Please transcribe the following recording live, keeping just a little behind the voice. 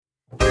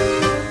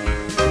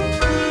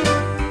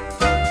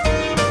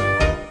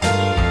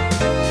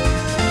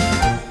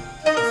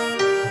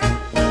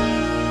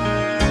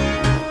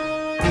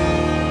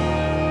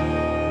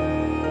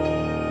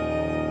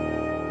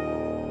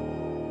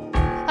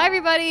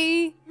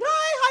Ruthie.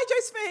 Hi,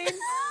 Josephine.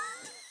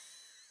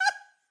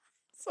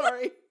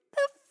 Sorry.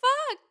 The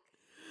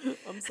fuck?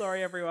 I'm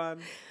sorry, everyone.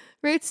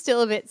 Ruth's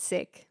still a bit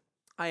sick.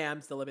 I am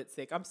still a bit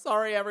sick. I'm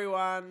sorry,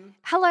 everyone.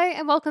 Hello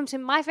and welcome to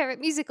my favourite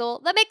musical,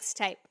 The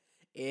Mixtape.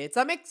 It's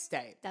a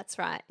mixtape. That's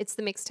right, it's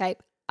The Mixtape.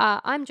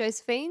 I'm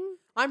Josephine.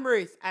 I'm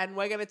Ruth, and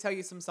we're going to tell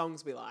you some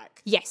songs we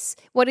like. Yes.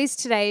 What is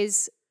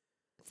today's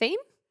theme?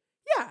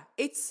 Yeah,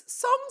 it's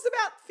songs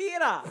about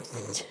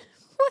theatre.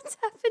 What's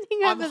happening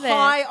I'm over there?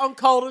 high on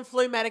cold and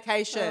flu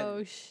medication.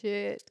 Oh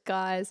shit,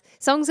 guys!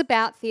 Songs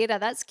about theatre.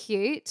 That's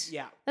cute.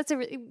 Yeah, That's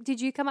did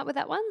you come up with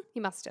that one?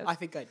 You must have. I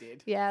think I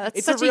did. Yeah, that's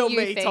It's such a real you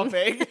me thing.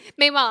 topic.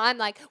 Meanwhile, I'm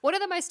like, what are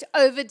the most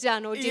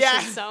overdone audition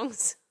Yeah.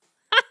 songs?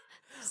 I'm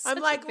Such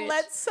a like, bitch.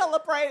 let's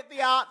celebrate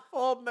the art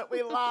form that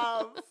we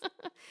love.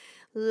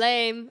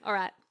 Lame. All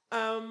right.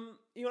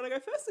 You want to go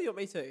first or you want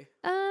me to?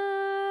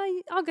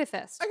 I'll go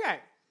first. Okay.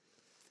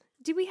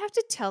 Do we have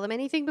to tell them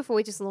anything before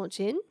we just launch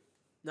in?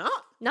 No.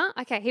 No?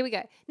 Okay, here we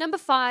go. Number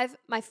 5,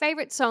 my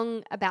favourite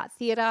song about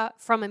theatre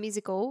from a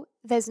musical,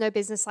 There's No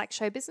Business Like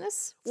Show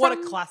Business. What a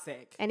from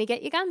classic. Annie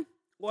Get Your Gun.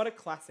 What a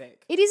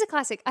classic. It is a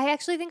classic. I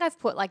actually think I've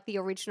put like the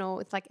original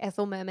with like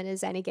Ethel Merman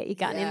as Annie Get Your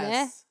Gun in there.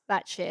 Yes.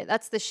 That shit.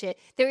 That's the shit.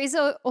 There is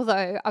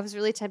although I was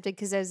really tempted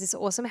because there's this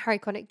awesome Harry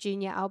Connick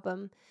Jr.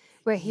 album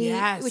where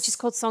Yes. which is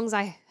called Songs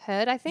I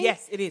Heard, I think.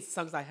 Yes, it is.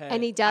 Songs I Heard.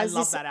 And he does I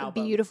love this that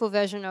album. beautiful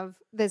version of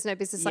There's No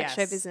Business Like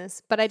Show Yes.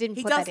 Business, but I didn't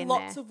He put does that in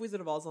lots there. of Wizard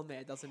of Oz on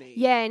there, doesn't he?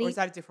 Yeah, and or he- is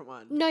that a different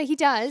one? No, he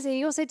does. And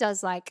he also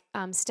does like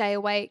Stay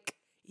Awake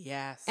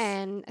Yes.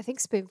 and I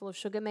think Spoonful of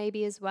Sugar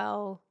maybe as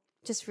well.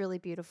 Just really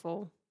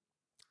beautiful.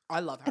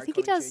 I love I Harry think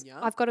he Connick does. Jr.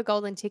 I've got a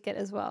golden ticket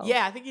as well.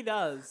 Yeah, I think he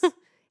does.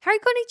 Harry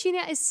Connick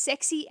Jr. is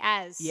sexy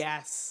as.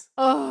 Yes.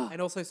 Oh,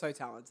 And also so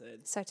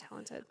talented. so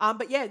talented.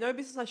 But yeah, No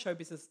Business Like Show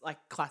Business, like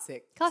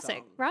classic. Classic,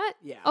 song. right?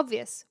 Yeah.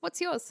 Obvious.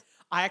 What's yours?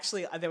 I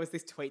actually, there was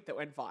this tweet that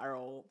went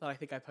viral that I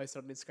think I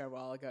posted on Instagram a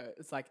while ago.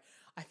 It's like,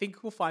 I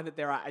think we'll find that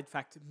there are, in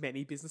fact,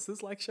 many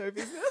businesses like show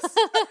business.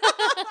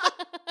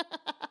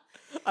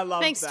 I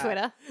love Thanks, that.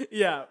 Twitter.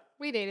 Yeah,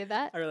 We needed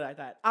that. I really like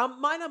that.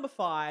 My number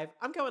 5,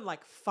 I'm going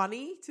like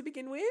funny to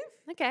begin with.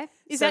 Okay.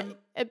 Is So-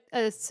 that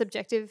a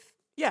subjective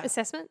Yeah.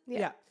 assessment?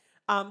 Yeah.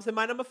 So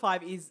my number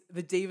 5 is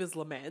The Diva's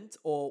Lament,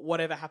 or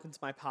Whatever Happened to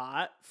My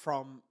Part,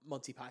 from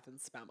Monty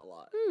Python's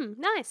Spamalot.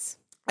 Nice.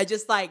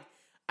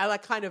 I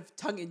like kind of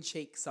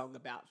tongue-in-cheek song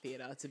about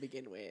theatre to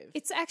begin with.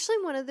 It's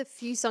actually one of the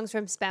few songs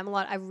from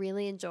Spamalot I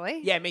really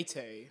enjoy. Yeah, me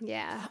too.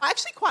 Yeah. I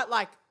actually quite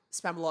like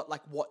Spamalot,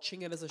 like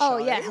watching it as a show. Oh,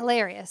 yeah.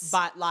 Hilarious.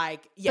 But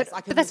like, yes,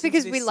 I can but that's listen to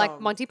because this we like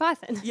song- Monty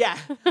Python. Yeah,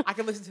 I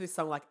can listen to this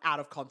song like out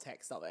of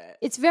context of it.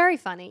 It's very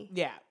funny.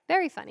 Yeah.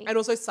 Very funny. And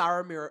also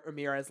Sarah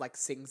Ramirez like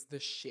sings the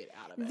shit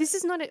out of it. This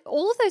is not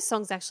all of those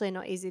songs actually are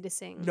not easy to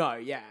sing. No,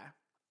 yeah.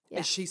 Yeah.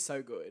 And she's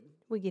so good.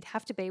 Well, you'd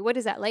have to be. What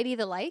is that? Lady of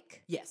the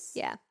Lake? Yes.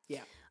 Yeah.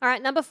 Yeah. All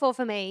right, number 4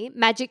 for me,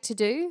 Magic to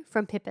Do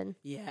from Pippin.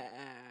 Yeah.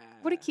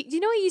 What a cute. Do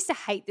you know I used to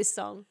hate this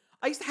song?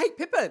 I used to hate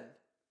Pippin.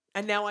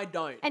 And now I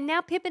don't. And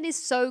now Pippin is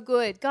so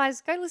good. Guys,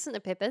 go listen to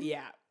Pippin.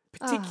 Yeah.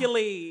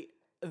 Particularly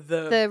the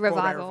The Broadway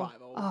revival.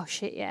 Oh,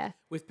 shit, yeah.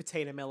 with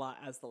Patina Miller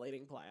as the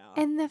leading player.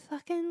 And the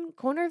fucking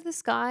corner of the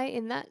sky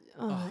in that.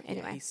 Oh, yeah,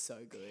 anyway. he's so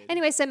good.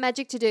 Anyway, so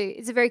Magic to Do.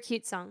 It's a very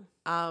cute song.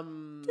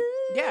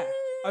 Yeah,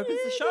 opens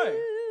the show.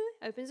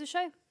 Opens the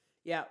show.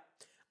 Yeah.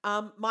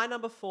 My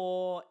number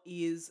 4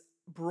 is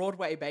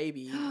Broadway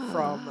Baby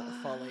from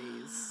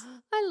Follies.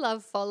 I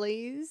love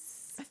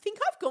Follies. I think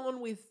I've gone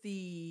with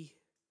the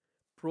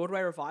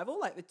Broadway revival,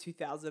 like the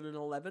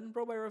 2011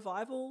 Broadway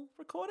revival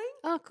recording.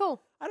 Oh,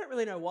 cool. I don't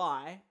really know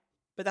why,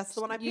 but that's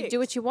the one I picked. You do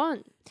what you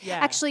want. Yeah.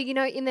 Actually, you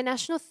know, in the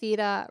National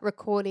Theatre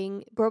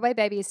recording, Broadway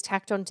Baby is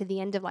tacked onto the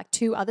end of like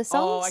 2 other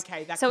songs. Oh,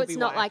 okay, that so could it's be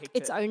not why I like picked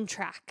its it. own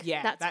track.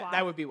 Yeah, That's why.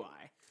 that would be why.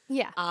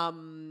 Yeah.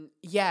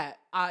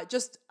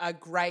 Just a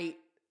great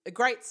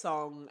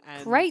song,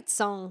 and Great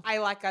song. I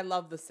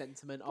love the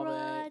sentiment of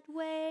it.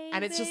 Broadway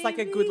And it's just like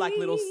a good like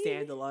little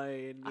Baby.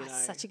 standalone, you know.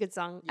 Such a good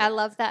song. Yeah. I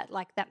love that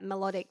that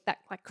melodic, that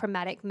like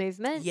chromatic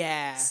movement.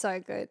 Yeah. So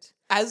good.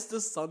 As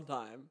does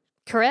Sondheim.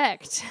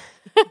 Correct.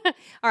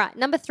 All right,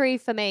 number 3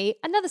 for me,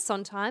 another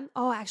Sondheim.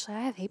 Oh, actually,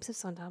 I have heaps of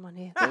Sondheim on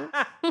here.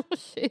 Oh,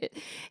 shit.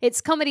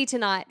 It's Comedy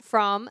Tonight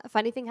from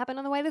Funny Thing Happened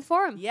on the Way to the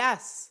Forum.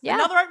 Yes. Yeah.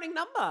 Another opening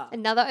number.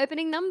 Another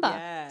opening number.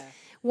 Yeah.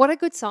 What a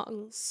good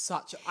song.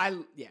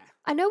 Yeah.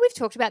 I know we've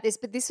talked about this,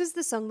 but this was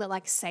the song that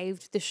like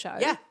saved the show.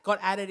 Yeah. Got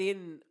added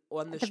in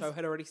when the show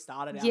had already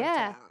started out of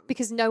Yeah, town.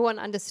 because no one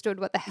understood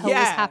what the hell was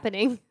Yeah.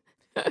 happening.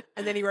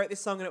 And then he wrote this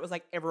song and it was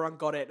like everyone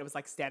got it. It was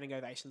like standing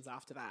ovations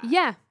after that.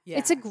 Yeah, Yeah.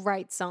 it's a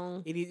great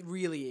song.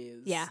 Really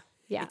is. Yeah,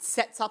 yeah. It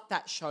sets up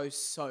that show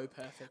so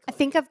perfectly. I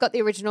think I've got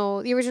the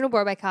original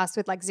Broadway cast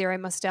with like Zero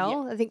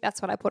Mostel. I think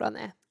that's what I put on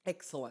there.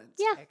 Excellent.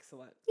 Yeah.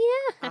 Excellent.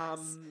 Yeah.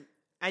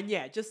 And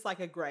yeah, just like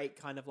a great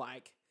kind of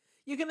like,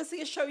 you're going to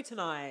see a show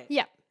tonight.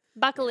 Yeah.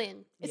 Buckle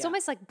in. It's Yeah.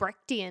 almost like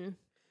Brechtian.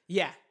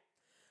 Yeah.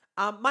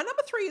 My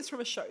number 3 is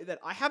from a show that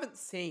I haven't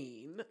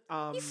seen.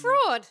 You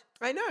fraud.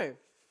 I know.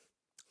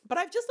 But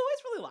I've just always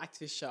really liked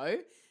this show.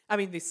 I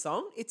mean, this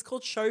song. It's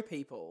called Show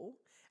People.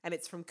 and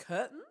it's from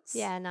Curtains.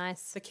 Yeah,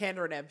 nice. The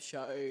Candor and Ebb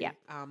show. Yeah.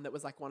 That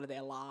was like one of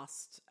their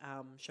last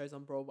shows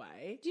on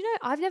Broadway. Do you know,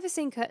 I've never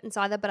seen Curtains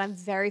either, but I'm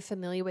very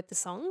familiar with the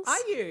songs.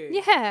 Are you?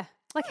 Yeah.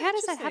 Like, Oh, how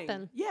does that interesting.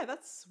 happen? Yeah,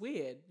 that's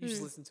weird. You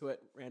just Mm. listen to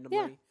it randomly.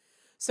 Yeah.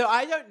 So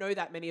I don't know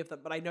that many of them,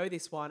 but I know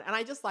this one, and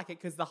I just like it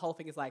because the whole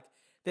thing is like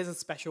there's a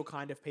special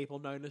kind of people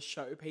known as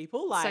show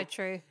people. Like So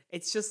true.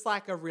 it's just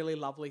like a really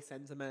lovely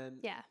sentiment.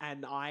 Yeah.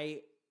 And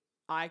I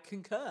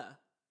concur.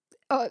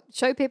 Oh,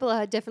 show people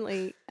are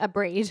definitely a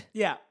breed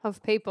Yeah.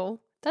 of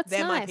people. That's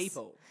They're nice. my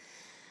people.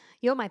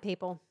 You're my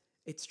people.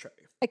 It's true.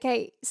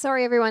 Okay,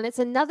 sorry everyone. It's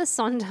another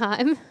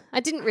Sondheim.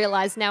 I didn't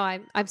realize now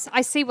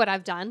I see what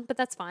I've done, but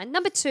that's fine.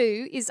 Number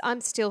 2 is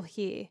I'm Still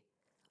Here.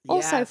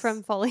 Also Yes.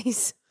 from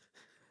Follies.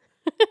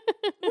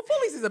 Well,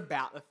 Follies is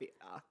about the theatre.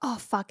 Oh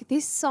fuck,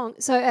 this song.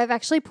 So I've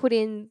actually put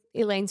in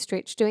Elaine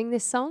Stritch doing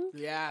this song.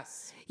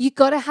 Yes. You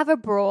got to have a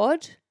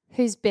broad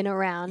who's been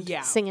around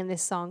Yeah. singing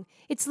this song.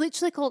 It's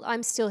literally called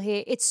I'm Still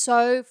Here. It's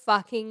so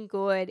fucking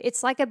good.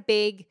 It's like a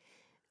big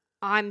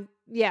I'm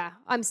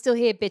still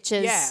here,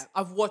 bitches. Yeah.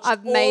 I've watched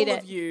I've all made of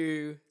it.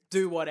 you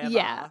do whatever.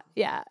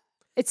 Yeah.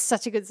 It's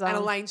such a good song. And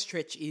Elaine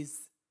Stritch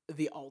is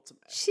the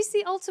ultimate. She's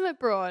the ultimate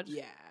broad.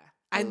 Yeah.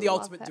 And the love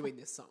ultimate her. doing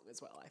this song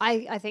as well. I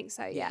think. I think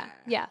so, yeah. Yeah.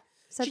 Yeah.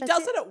 So She that's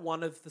does it at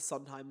one of the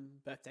Sondheim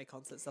birthday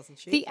concerts, doesn't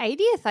she? The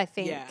 80th, I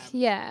think. Yeah.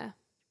 Yeah.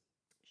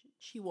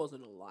 She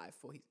wasn't alive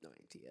for his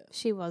 90th.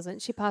 She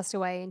wasn't. She passed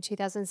away in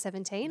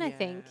 2017, I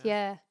think.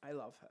 Yeah. I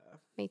love her.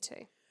 Me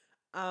too.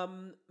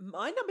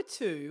 My number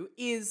 2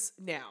 is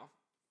now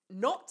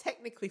not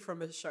technically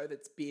from a show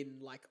that's been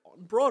like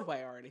on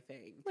Broadway or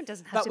anything, Well, it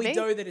doesn't have but to we be.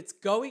 know that it's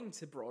going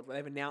to Broadway.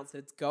 They've announced that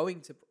it's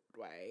going to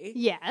Broadway,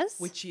 Yes.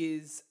 which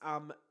is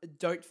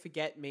 "Don't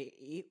Forget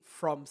Me"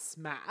 from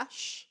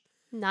Smash.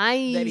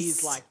 Nice. That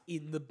is like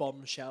in the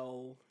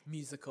Bombshell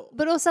musical.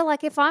 But also,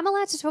 like, if I'm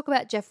allowed to talk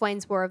about Jeff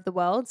Wayne's War of the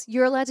Worlds,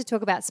 you're allowed to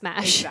talk about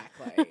Smash.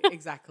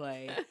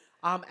 Exactly.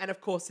 And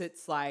of course,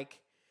 it's like,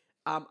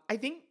 I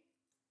think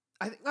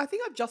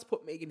I've just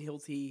put Megan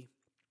Hilty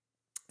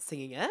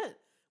singing it,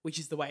 which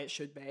is the way it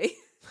should be.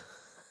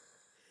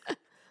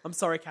 I'm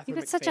sorry, Catherine.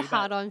 You've got such a McPhee,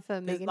 hard but on for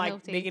Megan like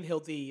Hilty. Megan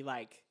Hilty,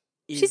 like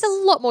is, She's a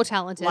lot more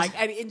talented. like,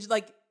 and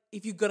like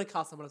if you're gonna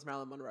cast someone as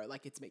Marilyn Monroe,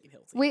 like it's Megan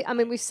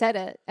Hilty. We've said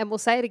it, and we'll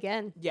say it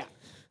again. Yeah.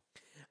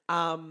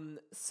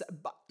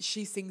 But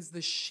she sings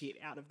the shit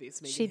out of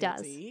this. Megan She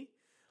does. Hilty.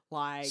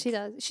 Like She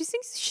does. She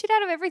sings shit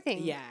out of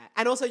everything. Yeah,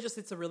 and also just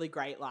it's a really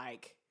great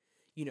like,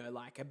 you know,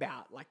 like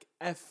about like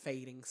a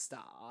fading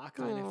star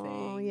kind of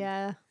thing. Oh,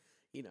 yeah.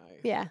 You know,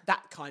 Yeah.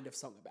 that kind of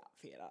song about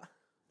theatre.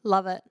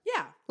 Love it.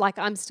 Yeah, Like,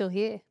 I'm still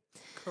here.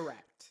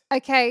 correct.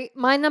 Okay,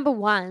 my number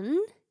 1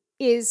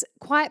 is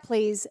Quiet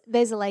Please,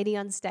 There's a Lady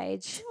on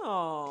Stage.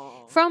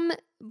 Oh, From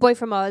Boy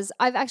From Oz.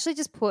 I've actually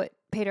just put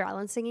Peter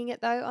Allen singing it,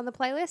 though, on the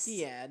playlist.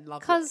 yeah, lovely.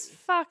 Because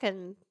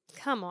fucking,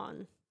 come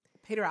on.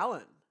 Peter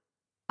Allen.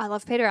 I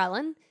love Peter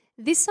Allen.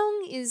 This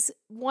song is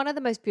one of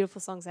the most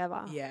beautiful songs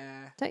ever.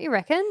 Yeah, Don't you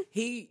reckon?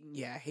 he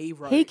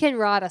wrote. He can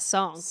write a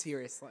song.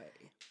 seriously.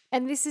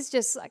 And this is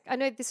just like, I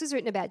know this was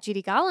written about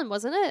Judy Garland,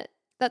 wasn't it?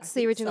 That's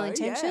the think original so,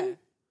 intention.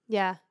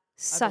 Yeah.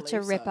 Such a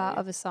believe ripper so.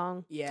 of a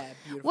song. Yeah,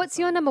 beautiful. What's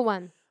your song. number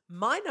 1?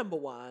 My number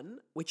 1,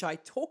 which I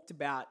talked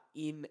about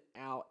in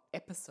our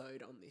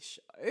episode on this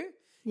show,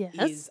 Yes.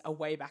 is "A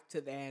Way Back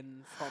to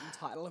Then" from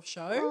Title of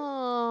Show.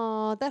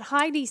 Oh, that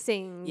Heidi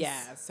sings.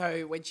 Yeah,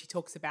 so when she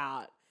talks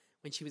about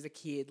when she was a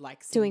kid,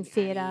 like Doing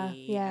singing theatre,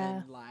 Annie yeah.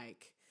 and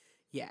like,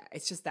 yeah,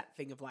 it's just that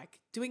thing of like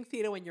doing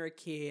theatre when you're a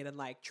kid and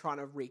like trying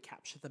to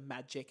recapture the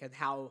magic and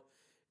how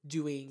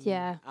doing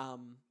Yeah.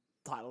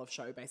 Title of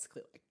Show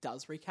basically like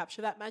does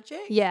recapture that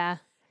magic. Yeah.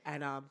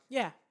 And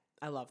yeah,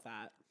 I love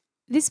that.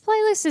 This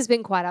playlist has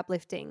been quite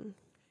uplifting.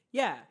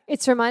 Yeah,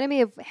 It's reminded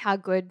me of how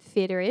good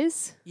theatre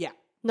is. yeah.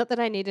 Not that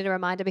I needed a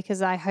reminder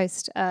because I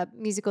host a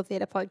musical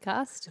theatre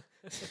podcast.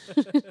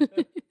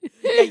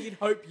 Yeah, you'd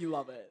hope you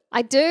love it.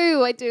 I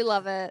do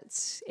love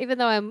it. Even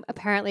though I'm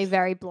apparently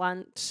very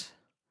blunt.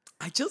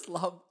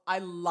 I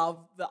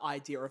love the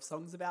idea of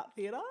songs about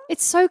theatre.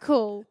 It's so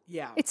cool.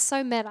 Yeah, It's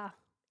so meta.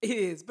 it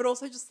is. But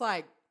also just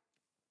like,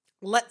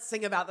 let's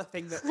sing about the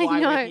thing that's I why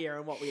know. we're here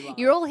and what we love.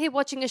 You're all here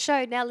watching a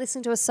show. Now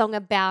listen to a song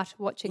about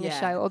watching a Yeah.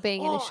 show or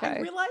being in a I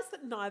show. realised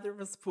that neither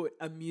of us put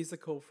a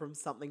musical from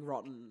Something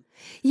Rotten.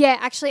 Yeah,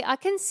 actually, I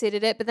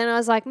considered it, but then I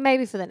was like,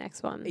 maybe for the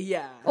next one.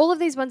 Yeah. All of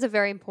these ones are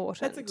very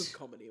important. That's a good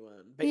comedy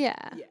one. But Yeah.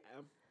 Yeah.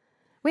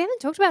 We haven't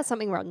talked about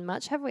Something Rotten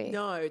much, have we?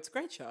 No, it's a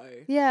great show.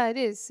 Yeah, it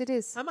is. It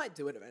is. I might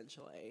do it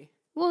eventually.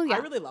 Well, yeah. I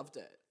really loved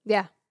it.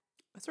 Yeah.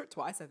 I saw it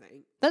twice, I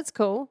think. That's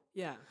cool.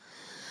 Yeah.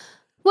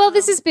 Well,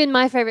 this has been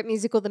my favourite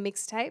musical, The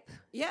Mixtape.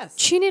 Yes.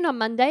 Tune in on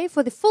Monday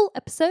for the full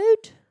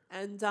episode.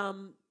 And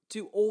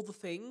do all the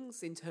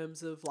things in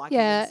terms of liking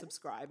Yeah. and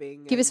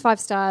subscribing. Give us and 5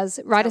 stars.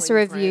 Write us a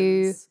telling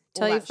review. friends,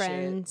 Tell all your that shit.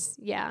 friends.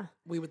 Yeah.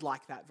 We would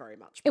like that very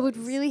much. It would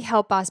please. really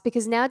help us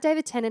because now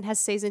David Tennant has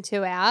season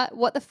 2 out.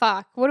 What the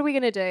fuck? What are we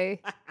going to do?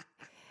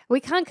 We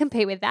can't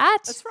compete with that.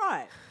 That's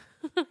right.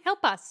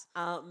 Help us.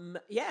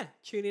 Yeah.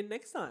 Tune in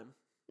next time.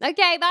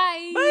 Okay,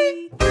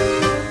 bye.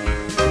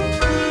 Bye.